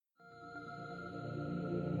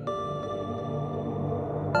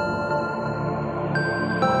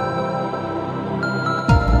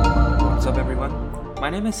My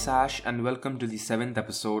name is Sash and welcome to the 7th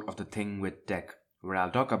episode of The Thing with Tech, where I'll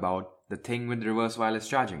talk about the thing with reverse wireless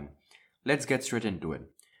charging. Let's get straight into it.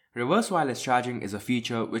 Reverse wireless charging is a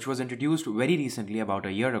feature which was introduced very recently about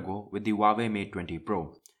a year ago with the Huawei Mate 20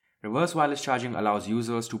 Pro. Reverse wireless charging allows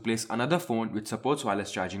users to place another phone which supports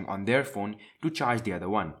wireless charging on their phone to charge the other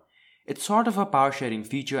one. It's sort of a power sharing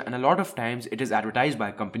feature, and a lot of times it is advertised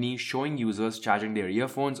by companies showing users charging their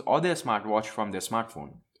earphones or their smartwatch from their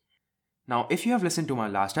smartphone. Now, if you have listened to my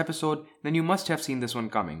last episode, then you must have seen this one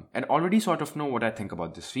coming and already sort of know what I think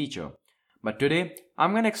about this feature. But today,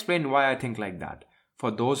 I'm going to explain why I think like that.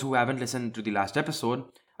 For those who haven't listened to the last episode,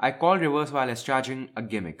 I call reverse wireless charging a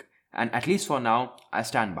gimmick, and at least for now, I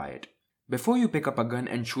stand by it. Before you pick up a gun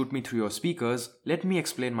and shoot me through your speakers, let me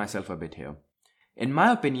explain myself a bit here. In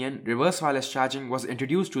my opinion, reverse wireless charging was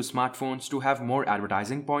introduced to smartphones to have more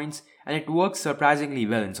advertising points, and it works surprisingly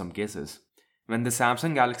well in some cases. When the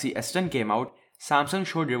Samsung Galaxy S10 came out, Samsung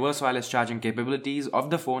showed reverse wireless charging capabilities of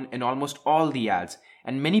the phone in almost all the ads,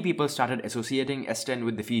 and many people started associating S10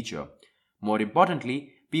 with the feature. More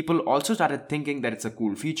importantly, people also started thinking that it's a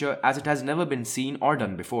cool feature as it has never been seen or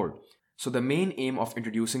done before. So the main aim of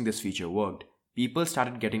introducing this feature worked. People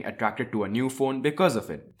started getting attracted to a new phone because of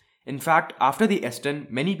it. In fact, after the S10,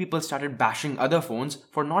 many people started bashing other phones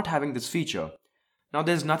for not having this feature. Now,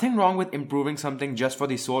 there's nothing wrong with improving something just for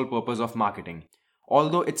the sole purpose of marketing,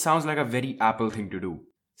 although it sounds like a very Apple thing to do.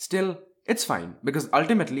 Still, it's fine because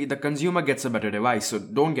ultimately the consumer gets a better device, so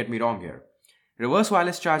don't get me wrong here. Reverse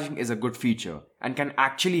wireless charging is a good feature and can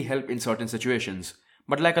actually help in certain situations,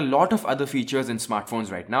 but like a lot of other features in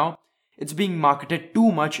smartphones right now, it's being marketed too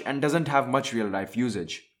much and doesn't have much real-life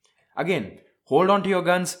usage. Again, hold on to your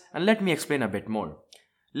guns and let me explain a bit more.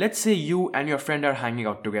 Let's say you and your friend are hanging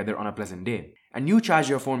out together on a pleasant day, and you charge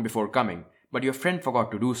your phone before coming, but your friend forgot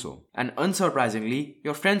to do so. And unsurprisingly,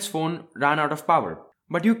 your friend's phone ran out of power.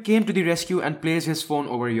 But you came to the rescue and placed his phone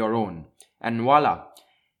over your own. And voila!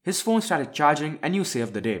 His phone started charging and you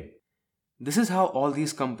saved the day. This is how all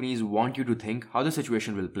these companies want you to think how the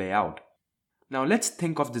situation will play out. Now let's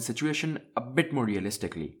think of the situation a bit more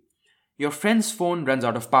realistically. Your friend's phone runs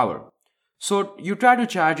out of power. So you try to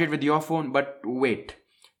charge it with your phone, but wait.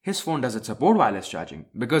 His phone doesn't support wireless charging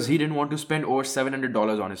because he didn't want to spend over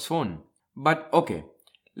 $700 on his phone. But okay,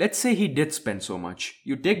 let's say he did spend so much.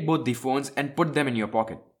 You take both the phones and put them in your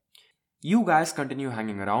pocket. You guys continue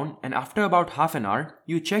hanging around, and after about half an hour,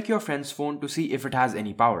 you check your friend's phone to see if it has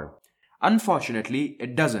any power. Unfortunately,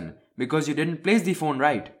 it doesn't because you didn't place the phone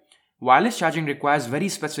right. Wireless charging requires very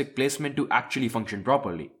specific placement to actually function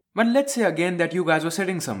properly. But let's say again that you guys were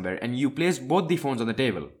sitting somewhere and you placed both the phones on the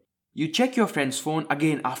table. You check your friend's phone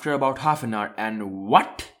again after about half an hour and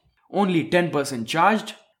what? Only 10%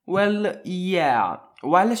 charged? Well, yeah.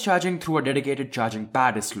 Wireless charging through a dedicated charging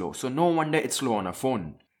pad is slow, so no wonder it's slow on a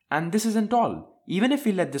phone. And this isn't all. Even if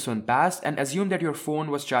we let this one pass and assume that your phone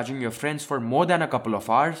was charging your friends for more than a couple of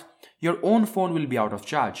hours, your own phone will be out of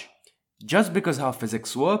charge. Just because how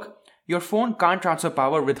physics work, your phone can't transfer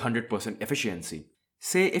power with 100% efficiency.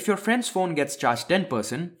 Say if your friend's phone gets charged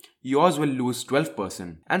 10%, yours will lose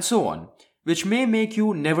 12%, and so on, which may make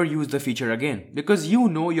you never use the feature again because you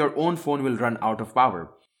know your own phone will run out of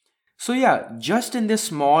power. So yeah, just in this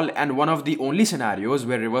small and one of the only scenarios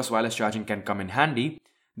where reverse wireless charging can come in handy,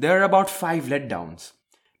 there are about 5 letdowns.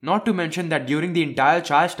 Not to mention that during the entire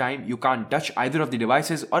charge time, you can't touch either of the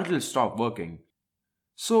devices or it'll stop working.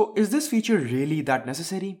 So is this feature really that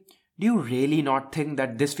necessary? Do you really not think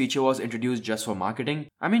that this feature was introduced just for marketing?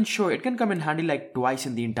 I mean, sure, it can come in handy like twice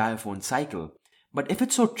in the entire phone cycle. But if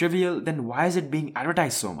it's so trivial, then why is it being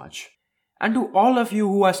advertised so much? And to all of you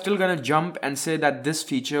who are still gonna jump and say that this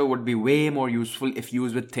feature would be way more useful if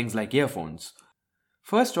used with things like earphones.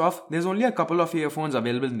 First off, there's only a couple of earphones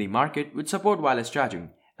available in the market which support wireless charging.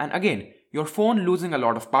 And again, your phone losing a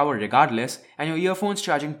lot of power regardless and your earphones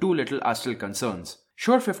charging too little are still concerns.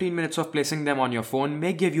 Sure, 15 minutes of placing them on your phone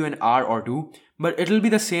may give you an hour or two, but it'll be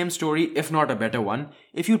the same story, if not a better one,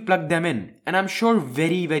 if you plug them in, and I'm sure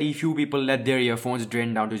very few people let their earphones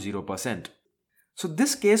drain down to 0%. So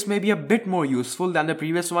this case may be a bit more useful than the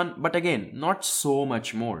previous one, but again, not so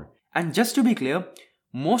much more. And just to be clear,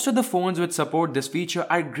 most of the phones which support this feature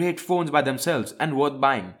are great phones by themselves and worth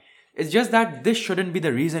buying. It's just that this shouldn't be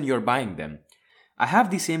the reason you're buying them. I have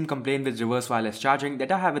the same complaint with reverse wireless charging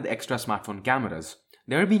that I have with extra smartphone cameras.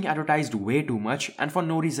 They're being advertised way too much and for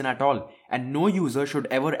no reason at all, and no user should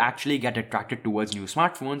ever actually get attracted towards new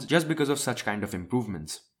smartphones just because of such kind of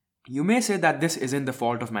improvements. You may say that this isn't the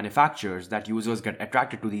fault of manufacturers that users get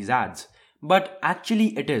attracted to these ads, but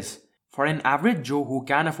actually it is. For an average Joe who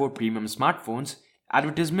can afford premium smartphones,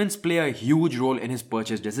 advertisements play a huge role in his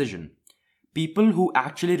purchase decision. People who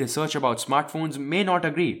actually research about smartphones may not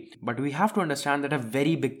agree, but we have to understand that a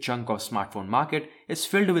very big chunk of smartphone market is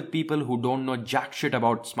filled with people who don't know jack shit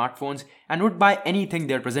about smartphones and would buy anything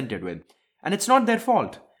they're presented with. And it's not their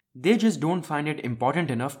fault. They just don't find it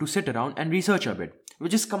important enough to sit around and research a bit,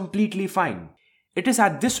 which is completely fine. It is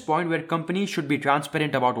at this point where companies should be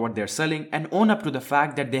transparent about what they're selling and own up to the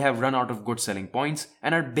fact that they have run out of good selling points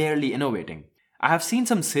and are barely innovating. I have seen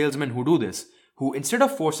some salesmen who do this, who instead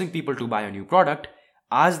of forcing people to buy a new product,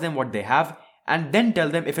 ask them what they have and then tell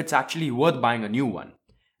them if it's actually worth buying a new one.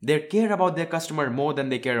 They care about their customer more than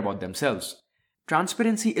they care about themselves.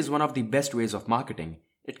 Transparency is one of the best ways of marketing.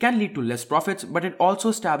 It can lead to less profits, but it also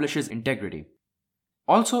establishes integrity.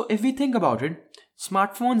 Also, if we think about it,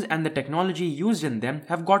 smartphones and the technology used in them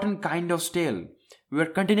have gotten kind of stale. We are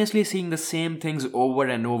continuously seeing the same things over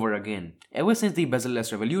and over again. Ever since the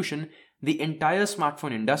bezel-less revolution, the entire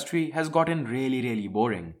smartphone industry has gotten really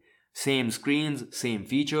boring. Same screens, same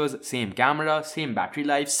features, same camera, same battery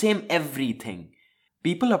life, same everything.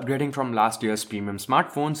 People upgrading from last year's premium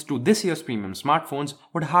smartphones to this year's premium smartphones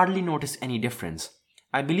would hardly notice any difference.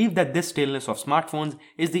 I believe that this staleness of smartphones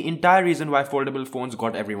is the entire reason why foldable phones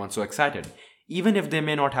got everyone so excited, even if they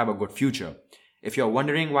may not have a good future. If you're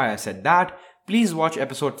wondering why I said that, please watch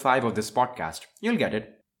episode 5 of this podcast. You'll get it.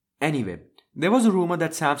 Anyway, there was a rumor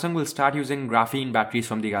that Samsung will start using graphene batteries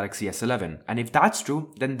from the Galaxy S11, and if that's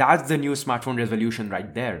true, then that's the new smartphone revolution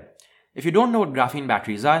right there. If you don't know what graphene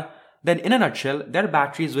batteries are, then in a nutshell, they're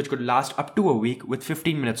batteries which could last up to a week with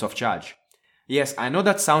 15 minutes of charge. Yes, I know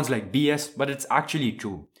that sounds like BS, but it's actually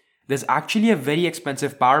true. There's actually a very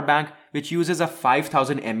expensive power bank which uses a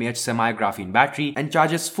 5000 mAh semi-graphene battery and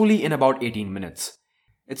charges fully in about 18 minutes.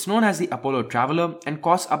 It's known as the Apollo Traveler and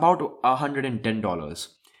costs about $110.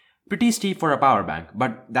 Pretty steep for a power bank,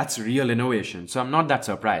 but that's real innovation, so I'm not that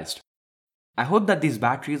surprised. I hope that these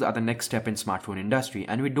batteries are the next step in smartphone industry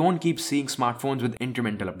and we don't keep seeing smartphones with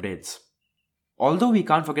incremental updates. Although we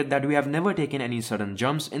can't forget that we have never taken any sudden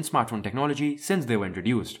jumps in smartphone technology since they were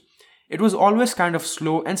introduced. It was always kind of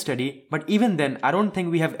slow and steady, but even then I don't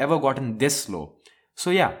think we have ever gotten this slow. So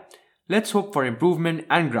yeah, let's hope for improvement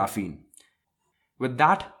and graphene. With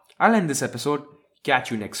that, I'll end this episode.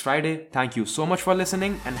 Catch you next Friday. Thank you so much for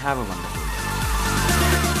listening and have a wonderful day.